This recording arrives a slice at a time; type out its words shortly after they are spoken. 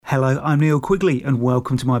Hello, I'm Neil Quigley and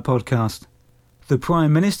welcome to my podcast. The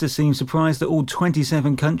Prime Minister seems surprised that all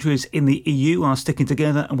 27 countries in the EU are sticking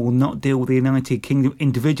together and will not deal with the United Kingdom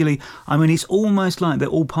individually. I mean, it's almost like they're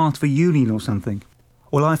all part of a union or something.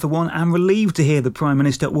 Well, I for one am relieved to hear the Prime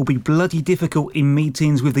Minister will be bloody difficult in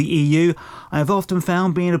meetings with the EU. I have often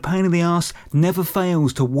found being a pain in the arse never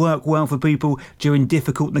fails to work well for people during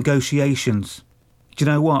difficult negotiations. Do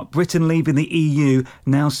you know what? Britain leaving the EU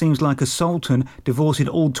now seems like a sultan divorcing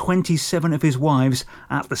all 27 of his wives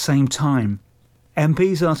at the same time.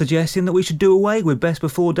 MPs are suggesting that we should do away with best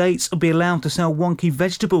before dates and be allowed to sell wonky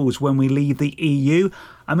vegetables when we leave the EU.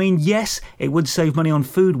 I mean, yes, it would save money on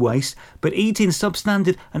food waste, but eating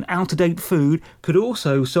substandard and out-of-date food could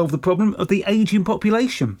also solve the problem of the ageing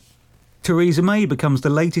population. Theresa May becomes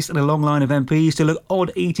the latest in a long line of MPs to look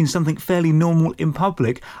odd eating something fairly normal in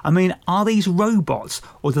public. I mean, are these robots,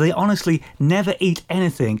 or do they honestly never eat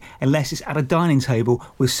anything unless it's at a dining table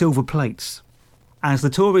with silver plates? As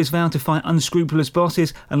the Tories vow to fight unscrupulous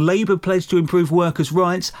bosses and Labour pledge to improve workers'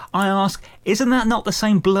 rights, I ask, isn't that not the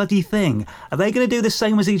same bloody thing? Are they going to do the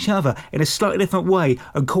same as each other in a slightly different way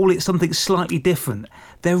and call it something slightly different?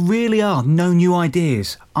 There really are no new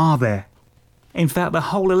ideas, are there? In fact, the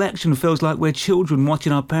whole election feels like we're children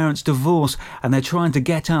watching our parents divorce and they're trying to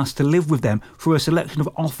get us to live with them through a selection of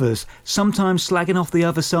offers, sometimes slagging off the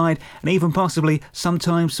other side and even possibly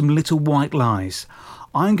sometimes some little white lies.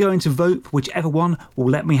 I'm going to vote for whichever one will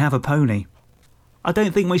let me have a pony. I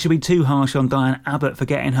don't think we should be too harsh on Diane Abbott for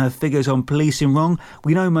getting her figures on policing wrong.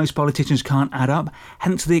 We know most politicians can't add up,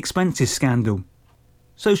 hence the expenses scandal.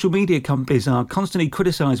 Social media companies are constantly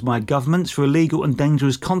criticised by governments for illegal and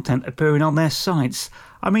dangerous content appearing on their sites.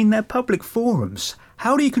 I mean, they're public forums.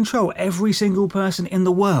 How do you control every single person in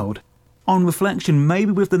the world? On reflection,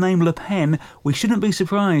 maybe with the name Le Pen, we shouldn't be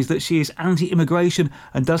surprised that she is anti-immigration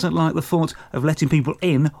and doesn't like the thought of letting people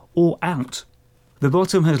in or out. The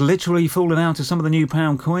bottom has literally fallen out of some of the new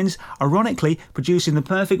pound coins, ironically producing the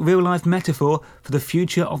perfect real-life metaphor for the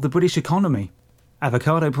future of the British economy.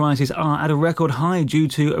 Avocado prices are at a record high due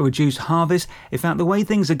to a reduced harvest. In fact, the way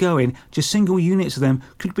things are going, just single units of them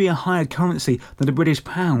could be a higher currency than the British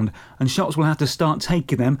pound, and shops will have to start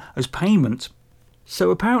taking them as payment.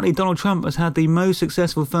 So apparently Donald Trump has had the most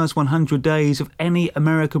successful first 100 days of any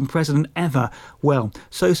American president ever. Well,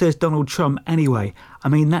 so says Donald Trump anyway. I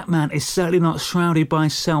mean, that man is certainly not shrouded by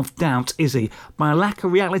self-doubt, is he? By a lack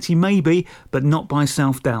of reality maybe, but not by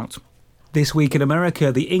self-doubt. This week in America,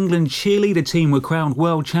 the England cheerleader team were crowned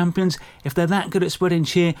world champions. If they're that good at spreading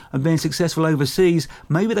cheer and being successful overseas,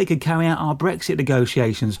 maybe they could carry out our Brexit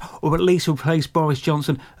negotiations, or at least replace Boris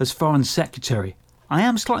Johnson as Foreign Secretary. I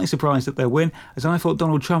am slightly surprised at their win, as I thought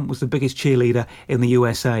Donald Trump was the biggest cheerleader in the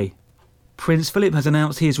USA. Prince Philip has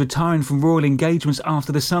announced he is retiring from royal engagements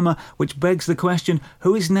after the summer, which begs the question,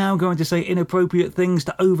 who is now going to say inappropriate things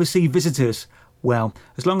to overseas visitors? Well,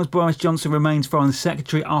 as long as Boris Johnson remains Foreign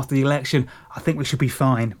Secretary after the election, I think we should be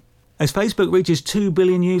fine. As Facebook reaches 2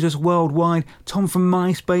 billion users worldwide, Tom from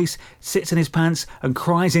MySpace sits in his pants and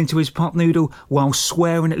cries into his pot noodle while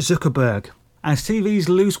swearing at Zuckerberg. As TV's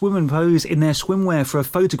loose women pose in their swimwear for a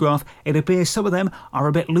photograph, it appears some of them are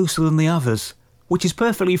a bit looser than the others. Which is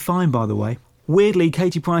perfectly fine, by the way. Weirdly,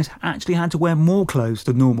 Katie Price actually had to wear more clothes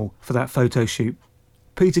than normal for that photo shoot.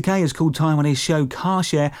 Peter Kay has called time on his show Car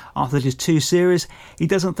Share after just 2 series. He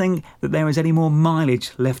doesn't think that there is any more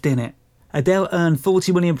mileage left in it. Adele earned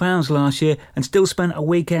 £40 million last year and still spent a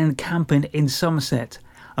weekend camping in Somerset.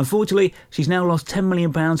 Unfortunately, she's now lost £10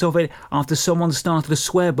 million of it after someone started a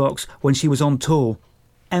swear box when she was on tour.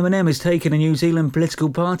 Eminem has taken a New Zealand political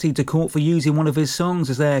party to court for using one of his songs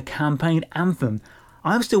as their campaign anthem.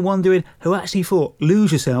 I'm still wondering who actually thought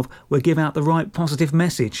Lose Yourself would give out the right positive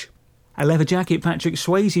message. A leather jacket Patrick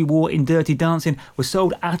Swayze wore in Dirty Dancing was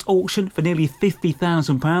sold at auction for nearly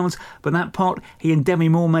 £50,000, but that pot he and Demi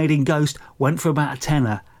Moore made in Ghost went for about a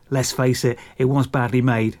tenner. Let's face it, it was badly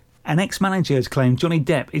made. An ex-manager has claimed Johnny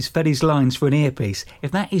Depp is fed his lines for an earpiece.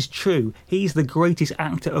 If that is true, he's the greatest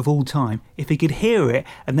actor of all time. If he could hear it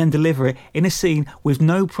and then deliver it in a scene with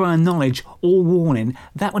no prior knowledge or warning,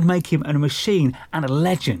 that would make him a machine and a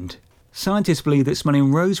legend. Scientists believe that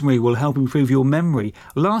smelling rosemary will help improve your memory.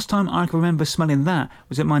 Last time I can remember smelling that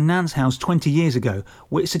was at my nan's house 20 years ago,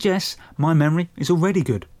 which suggests my memory is already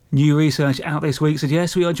good. New research out this week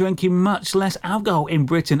suggests we are drinking much less alcohol in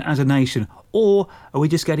Britain as a nation. Or are we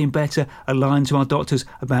just getting better at lying to our doctors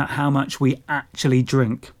about how much we actually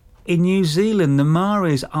drink? In New Zealand, the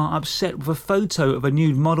Maoris are upset with a photo of a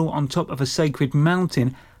nude model on top of a sacred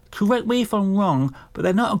mountain Correct me if I'm wrong, but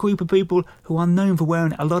they're not a group of people who are known for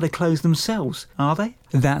wearing a lot of clothes themselves, are they?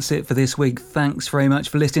 That's it for this week. Thanks very much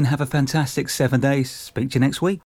for listening. Have a fantastic 7 days. Speak to you next week.